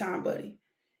 not this time, buddy.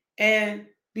 And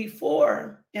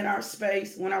before in our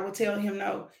space, when I would tell him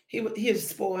no, he was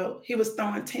spoiled. He was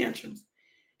throwing tantrums.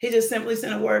 He just simply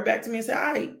sent a word back to me and said,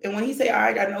 all right. And when he said, all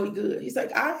right, I know he good. He's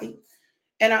like, all right.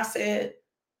 And I said,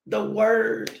 the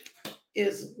word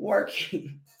is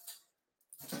working.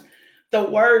 The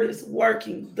word is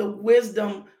working. The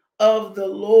wisdom of the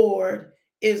Lord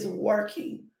is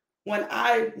working. When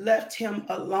I left him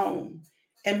alone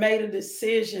and made a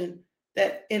decision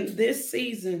that in this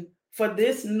season, for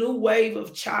this new wave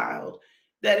of child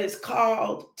that is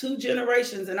called 2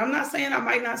 generations, and I'm not saying I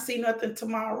might not see nothing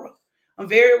tomorrow. I'm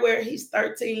very aware he's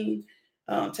 13,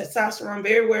 testosterone. I'm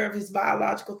very aware of his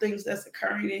biological things that's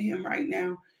occurring in him right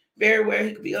now. Very aware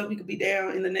he could be up, he could be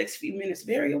down in the next few minutes.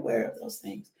 Very aware of those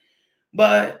things.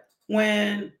 But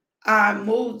when I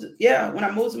moved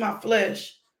my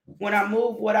flesh, when I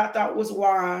moved what I thought was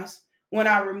wise, when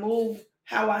I removed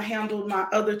how I handled my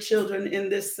other children in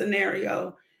this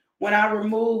scenario, when I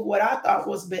removed what I thought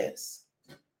was best,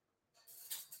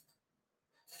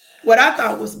 what I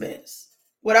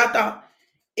thought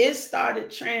it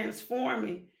started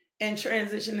transforming and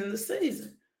transitioning the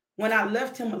season when I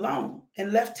left him alone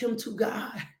and left him to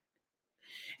God.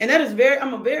 And that is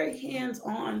I'm a very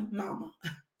hands-on mama.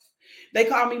 They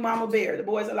call me Mama Bear. The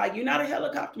boys are like, you're not a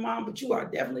helicopter mom, but you are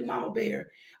definitely Mama Bear.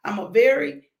 I'm a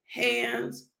very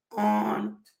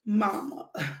hands-on mama.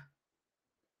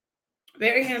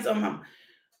 Very hands-on mama.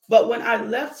 But when I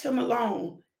left him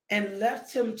alone and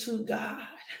left him to God,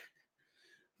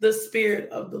 the Spirit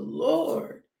of the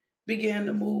Lord began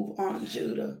to move on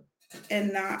Judah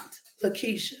and not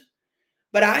Lakeisha.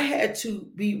 But I had to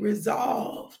be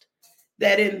resolved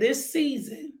that in this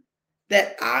season,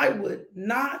 that I would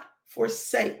not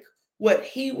forsake what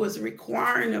he was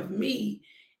requiring of me,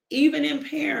 even in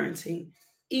parenting,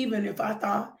 even if I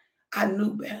thought I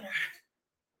knew better.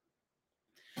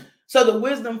 So the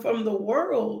wisdom from the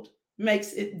world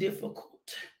makes it difficult.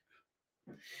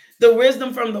 The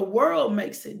wisdom from the world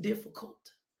makes it difficult.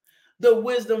 The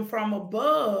wisdom from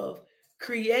above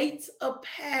creates a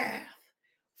path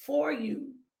for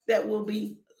you that will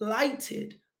be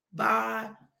lighted by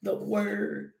the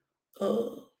word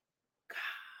of God.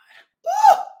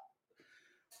 Oh!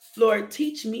 Lord,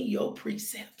 teach me your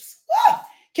precepts. Oh!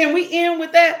 Can we end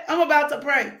with that? I'm about to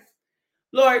pray.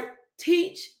 Lord,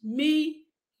 teach me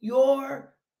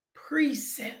your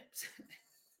precepts.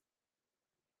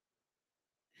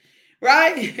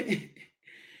 Right?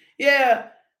 Yeah.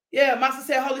 Master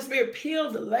said, Holy Spirit,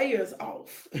 peel the layers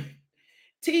off.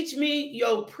 Teach me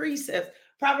your precepts.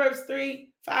 Proverbs 3,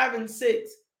 5, and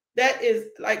 6. That is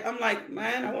like, I'm like,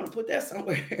 man, I want to put that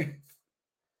somewhere.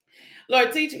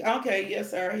 Lord, teach me. Okay,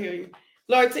 yes, sir, I hear you.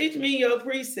 Lord, teach me your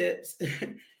precepts.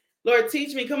 Lord,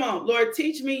 teach me. Come on. Lord,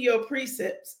 teach me your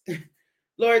precepts.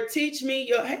 Lord, teach me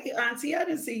your, hey, auntie, I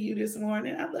didn't see you this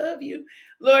morning. I love you.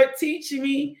 Lord, teach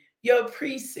me your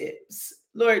precepts.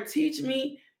 Lord, teach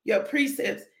me your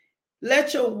precepts.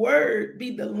 Let your word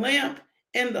be the lamp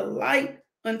and the light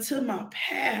unto my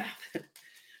path.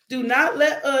 Do not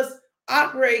let us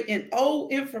operate in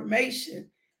old information.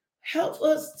 Help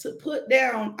us to put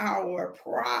down our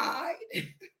pride.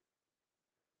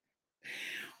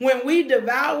 When we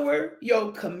devour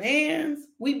your commands,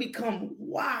 we become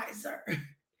wiser.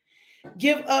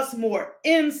 Give us more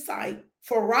insight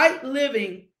for right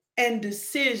living and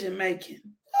decision making.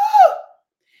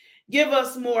 Give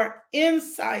us more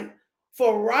insight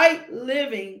for right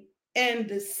living and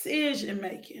decision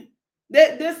making.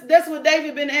 That's what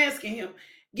David been asking him.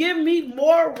 Give me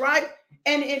more right.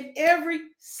 And in every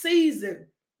season,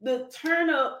 the turn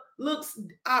up looks,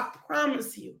 I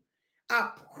promise you,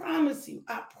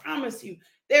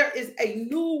 there is a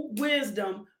new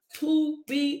wisdom to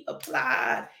be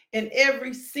applied in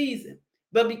every season.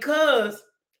 But because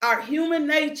our human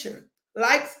nature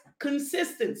likes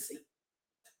consistency,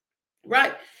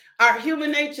 right? Our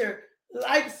human nature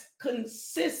likes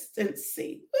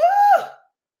consistency.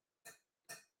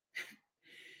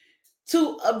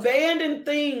 To abandon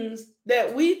things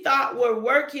that we thought were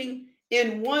working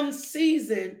in one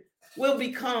season will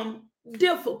become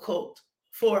difficult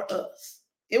for us.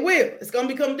 It will. It's going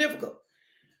to become difficult.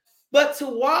 But to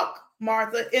walk,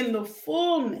 Martha, in the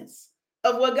fullness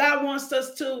of what God wants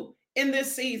us to in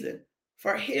this season,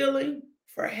 for healing,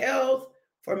 for health,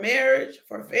 for marriage,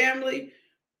 for family,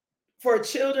 for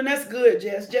children, that's good,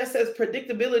 Jess. Jess says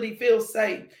predictability feels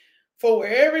safe. For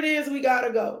wherever it is we got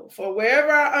to go, for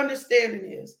wherever our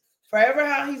understanding is, forever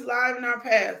how he's lining our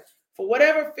path, for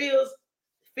whatever feels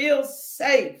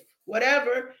safe,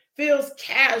 whatever feels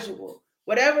casual,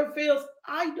 whatever feels,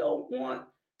 I don't want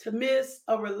to miss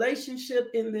a relationship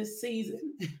in this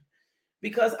season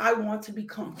because I want to be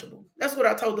comfortable. That's what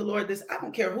I told the Lord this. I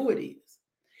don't care who it is.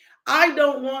 I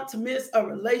don't want to miss a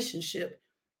relationship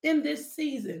in this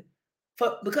season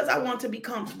because I want to be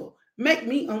comfortable. Make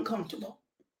me uncomfortable.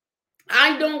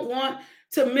 I don't want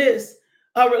to miss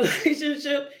a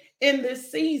relationship in this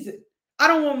season. I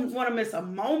don't want to miss a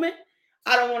moment.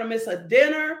 I don't want to miss a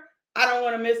dinner. I don't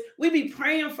want to miss. We be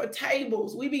praying for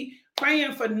tables. We be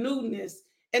praying for newness.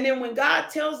 And then when God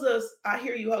tells us, I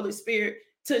hear you, Holy Spirit,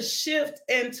 to shift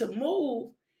and to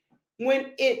move,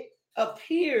 when it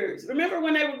appears. Remember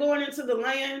when they were going into the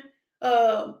land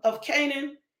of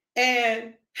Canaan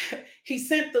and he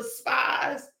sent the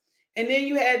spies? And then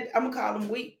you had, I'm going to call them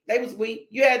weak. They was weak.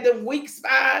 You had them weak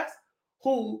spies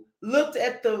who looked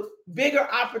at the bigger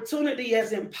opportunity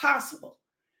as impossible.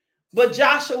 But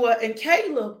Joshua and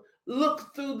Caleb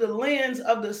looked through the lens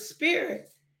of the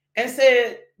Spirit and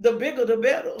said, the bigger, the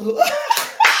better.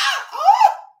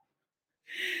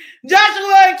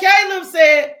 Joshua and Caleb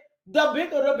said, the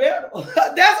bigger, the better.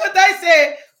 That's what they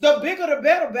said. The bigger, the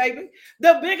better, baby.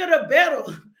 The bigger, the better.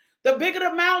 The bigger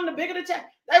the mountain, the bigger the challenge.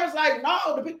 They was like,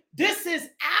 no, this is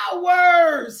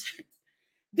ours.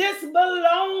 This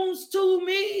belongs to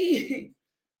me.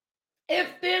 If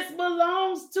this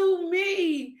belongs to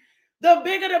me, the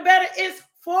bigger the better. It's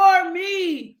for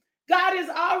me. God is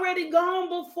already gone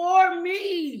before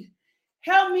me.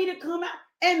 Help me to come out.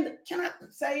 And can I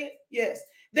say it? Yes.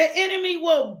 The enemy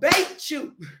will bait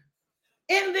you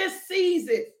in this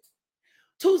season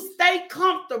to stay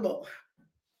comfortable.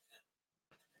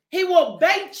 He will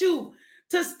bait you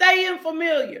to stay in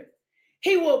familiar.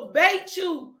 He will bait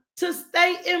you to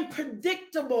stay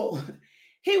unpredictable.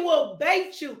 He will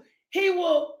bait you.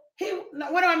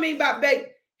 What do I mean by bait?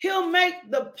 He'll make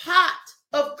the pot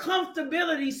of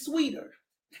comfortability sweeter.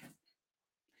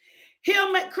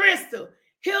 He'll make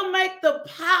the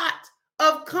pot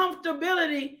of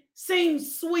comfortability seem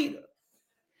sweeter.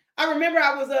 I remember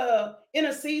I was in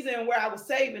a season where I was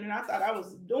saving and I thought I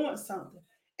was doing something.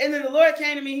 And then the Lord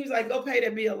came to me. He was like, go pay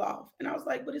that bill off. And I was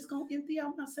like, but it's going to empty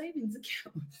out my savings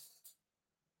account.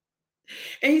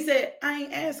 And he said, I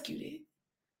ain't asked you that.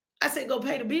 I said, go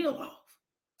pay the bill off.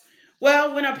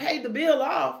 Well, when I paid the bill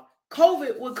off,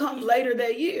 COVID would come later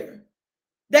that year.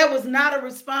 That was not a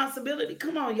responsibility.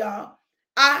 Come on, y'all.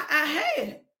 I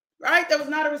had, right? That was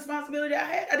not a responsibility I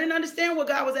had. I didn't understand what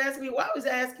God was asking me, why I was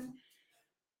asking.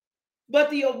 But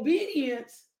the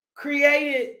obedience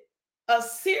created a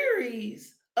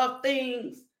series of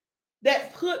things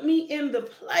that put me in the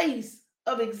place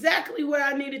of exactly where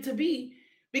I needed to be,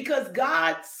 because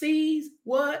God sees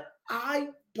what I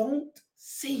don't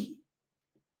see.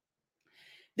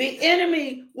 The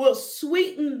enemy will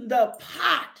sweeten the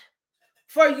pot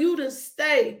for you to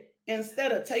stay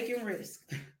instead of taking risks.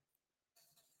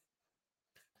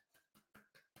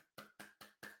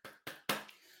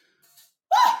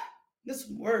 This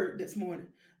word this morning,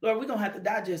 Lord, we're going to have to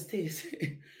digest this.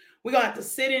 We're going to have to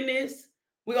sit in this.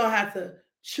 We're going to have to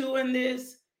chew in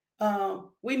this.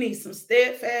 We need some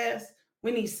steadfast.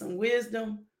 We need some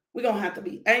wisdom. We're going to have to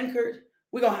be anchored.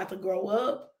 We're going to have to grow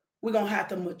up. We're going to have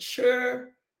to mature.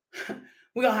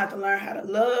 We're going to have to learn how to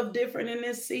love different in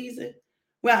this season.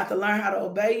 We're going to have to learn how to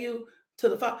obey you to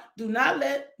the Father. Do not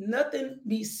let nothing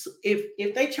be,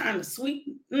 if they trying to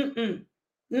sweeten,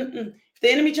 if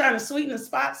the enemy trying to sweeten the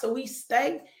spot so we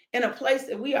stay in a place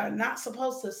that we are not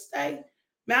supposed to stay,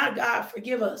 my God,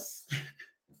 forgive us.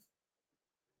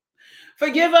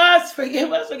 Forgive us.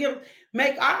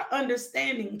 Make our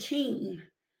understanding keen.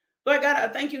 Lord God, I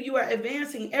thank you. You are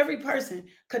advancing every person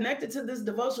connected to this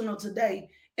devotional today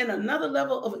in another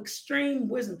level of extreme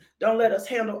wisdom. Don't let us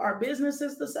handle our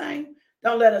businesses the same.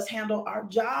 Don't let us handle our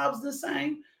jobs the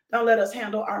same. Don't let us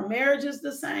handle our marriages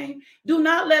the same. Do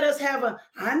not let us have a,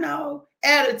 I know,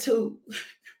 attitude.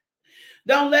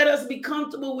 Don't let us be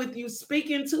comfortable with you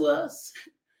speaking to us.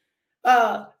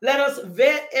 Let us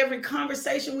vet every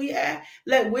conversation we have.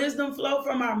 Let wisdom flow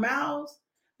from our mouths.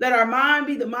 Let our mind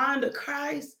be the mind of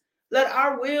Christ. Let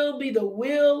our will be the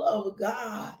will of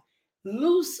God.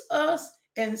 Loose us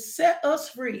and set us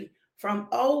free from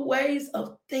old ways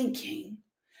of thinking.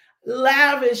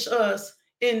 Lavish us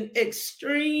in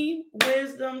extreme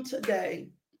wisdom today.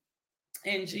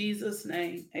 In Jesus'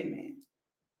 name, amen.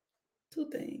 Two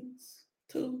things.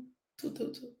 Two.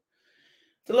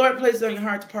 The Lord places on your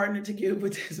heart to partner to give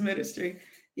with this ministry.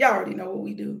 Y'all already know what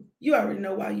we do. You already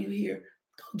know why you're here.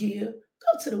 Go give.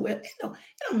 Go to the web. It don't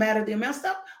matter the amount.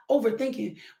 Stop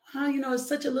overthinking. It's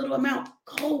such a little amount.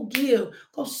 Go give.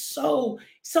 Go sow.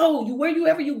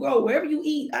 Wherever you go, wherever you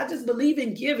eat. I just believe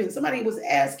in giving. Somebody was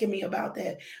asking me about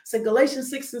that. So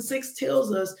Galatians 6:6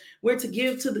 tells us we're to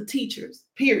give to the teachers.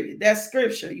 Period. That's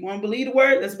scripture. You want to believe the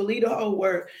word? Let's believe the whole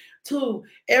word. 2,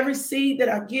 every seed that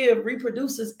I give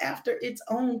reproduces after its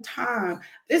own time.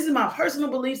 This is my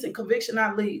personal beliefs and conviction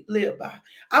I live by.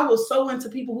 I will sow into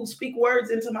people who speak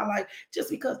words into my life just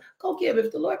because. Go give.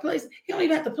 If the Lord places, He don't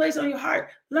even have to place on your heart.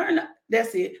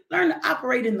 That's it. Learn to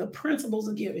operate in the principles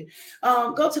of giving.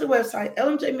 Go to the website,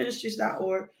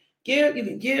 lmjministries.org. Give. You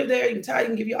can give there. You can tithe. You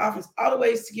can give your offerings. All the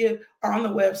ways to give are on the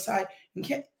website.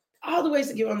 All the ways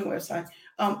to give on the website.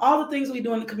 All the things we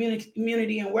do in the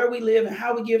community and where we live and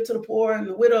how we give to the poor and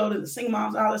the widowed and the single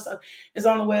moms, all that stuff is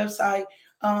on the website.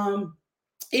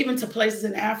 Even to places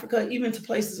in Africa, even to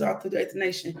places all through the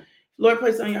nation. Lord,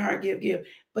 place on your heart, give.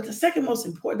 But the second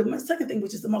thing,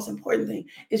 which is the most important thing,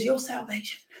 is your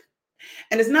salvation.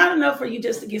 And it's not enough for you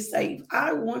just to get saved.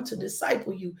 I want to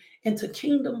disciple you into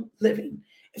kingdom living.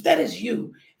 If that is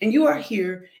you and you are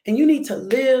here and you need to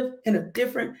live in a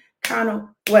different kind of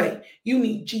way, you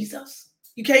need Jesus.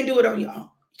 You can't do it on your own.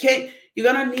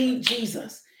 You're going to need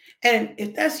Jesus. And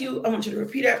if that's you, I want you to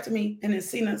repeat after me and then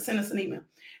send us an email.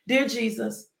 Dear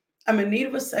Jesus, I'm in need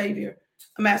of a savior.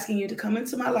 I'm asking you to come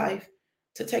into my life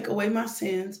to take away my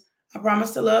sins. I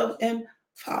promise to love and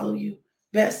follow you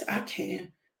best I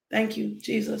can. Thank you,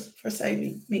 Jesus, for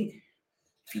saving me.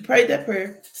 If you prayed that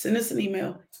prayer, send us an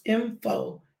email,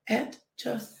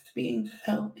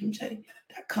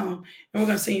 info@justbeinglmj.com. And we're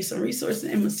going to send you some resources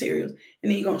and materials.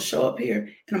 And then you're going to show up here,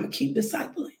 and I'm going to keep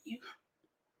discipling you.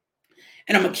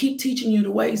 And I'm going to keep teaching you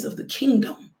the ways of the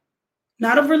kingdom,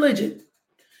 not of religion.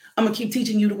 I'm going to keep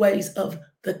teaching you the ways of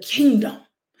the kingdom.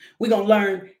 We're going to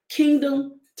learn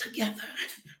kingdom together.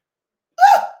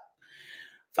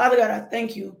 Father God, I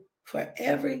thank you for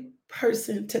every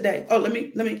person today. Oh, let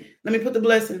me put the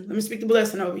blessing. Let me speak the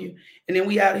blessing over you. And then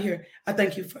we out of here. I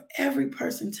thank you for every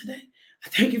person today. I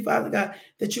thank you, Father God,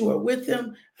 that you are with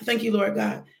them. I thank you, Lord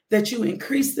God, that you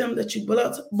increase them, that you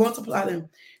multiply them,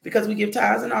 because we give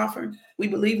tithes and offering. We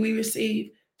believe we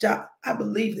receive. I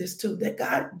believe this too, that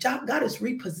God is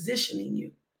repositioning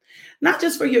you. Not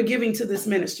just for your giving to this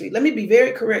ministry. Let me be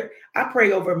very correct. I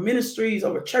pray over ministries,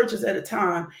 over churches at a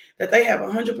time, that they have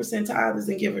 100% tithers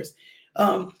and givers.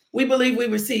 We believe we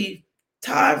receive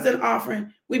tithes and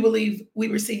offering. We believe we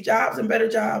receive jobs and better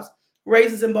jobs,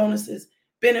 raises and bonuses,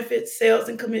 benefits, sales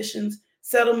and commissions,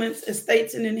 settlements,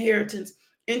 estates and inheritance,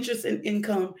 interest and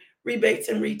income, rebates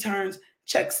and returns,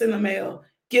 checks in the mail,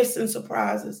 gifts and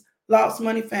surprises, lost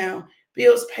money found,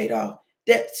 bills paid off,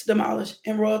 debts demolished,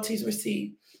 and royalties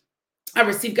received. I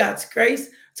receive God's grace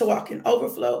to walk in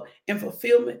overflow and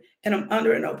fulfillment, and I'm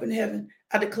under an open heaven.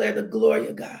 I declare the glory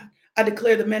of God. I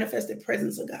declare the manifested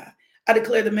presence of God. I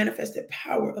declare the manifested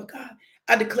power of God.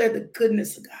 I declare the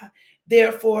goodness of God.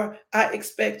 Therefore, I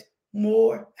expect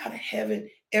more out of heaven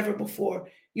ever before.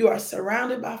 You are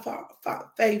surrounded by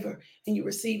favor, and you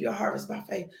receive your harvest by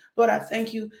faith. Lord, I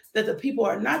thank you that the people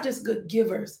are not just good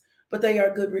givers, but they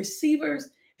are good receivers,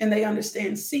 and they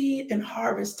understand seed and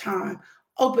harvest time.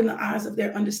 Open the eyes of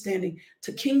their understanding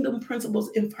to kingdom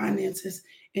principles and finances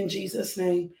in Jesus'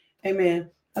 name.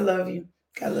 Amen. I love you.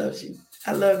 God loves you.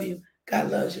 I love you. God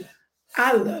loves you.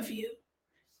 I love you.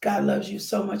 God loves you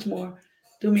so much more.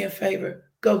 Do me a favor.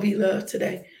 Go be loved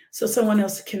today so someone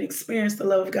else can experience the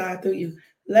love of God through you.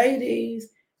 Ladies,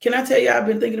 can I tell you, I've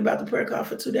been thinking about the prayer call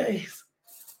for 2 days.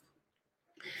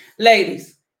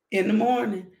 Ladies, in the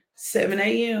morning, 7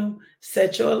 a.m.,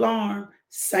 set your alarm,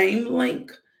 same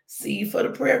link. See you for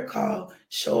the prayer call.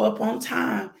 Show up on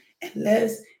time, and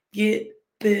let's get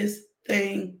this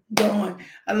thing going.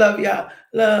 I love y'all.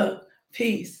 Love,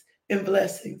 peace, and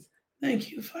blessings. Thank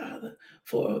you, Father,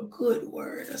 for a good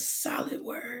word, a solid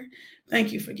word.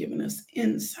 Thank you for giving us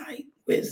insight, wisdom.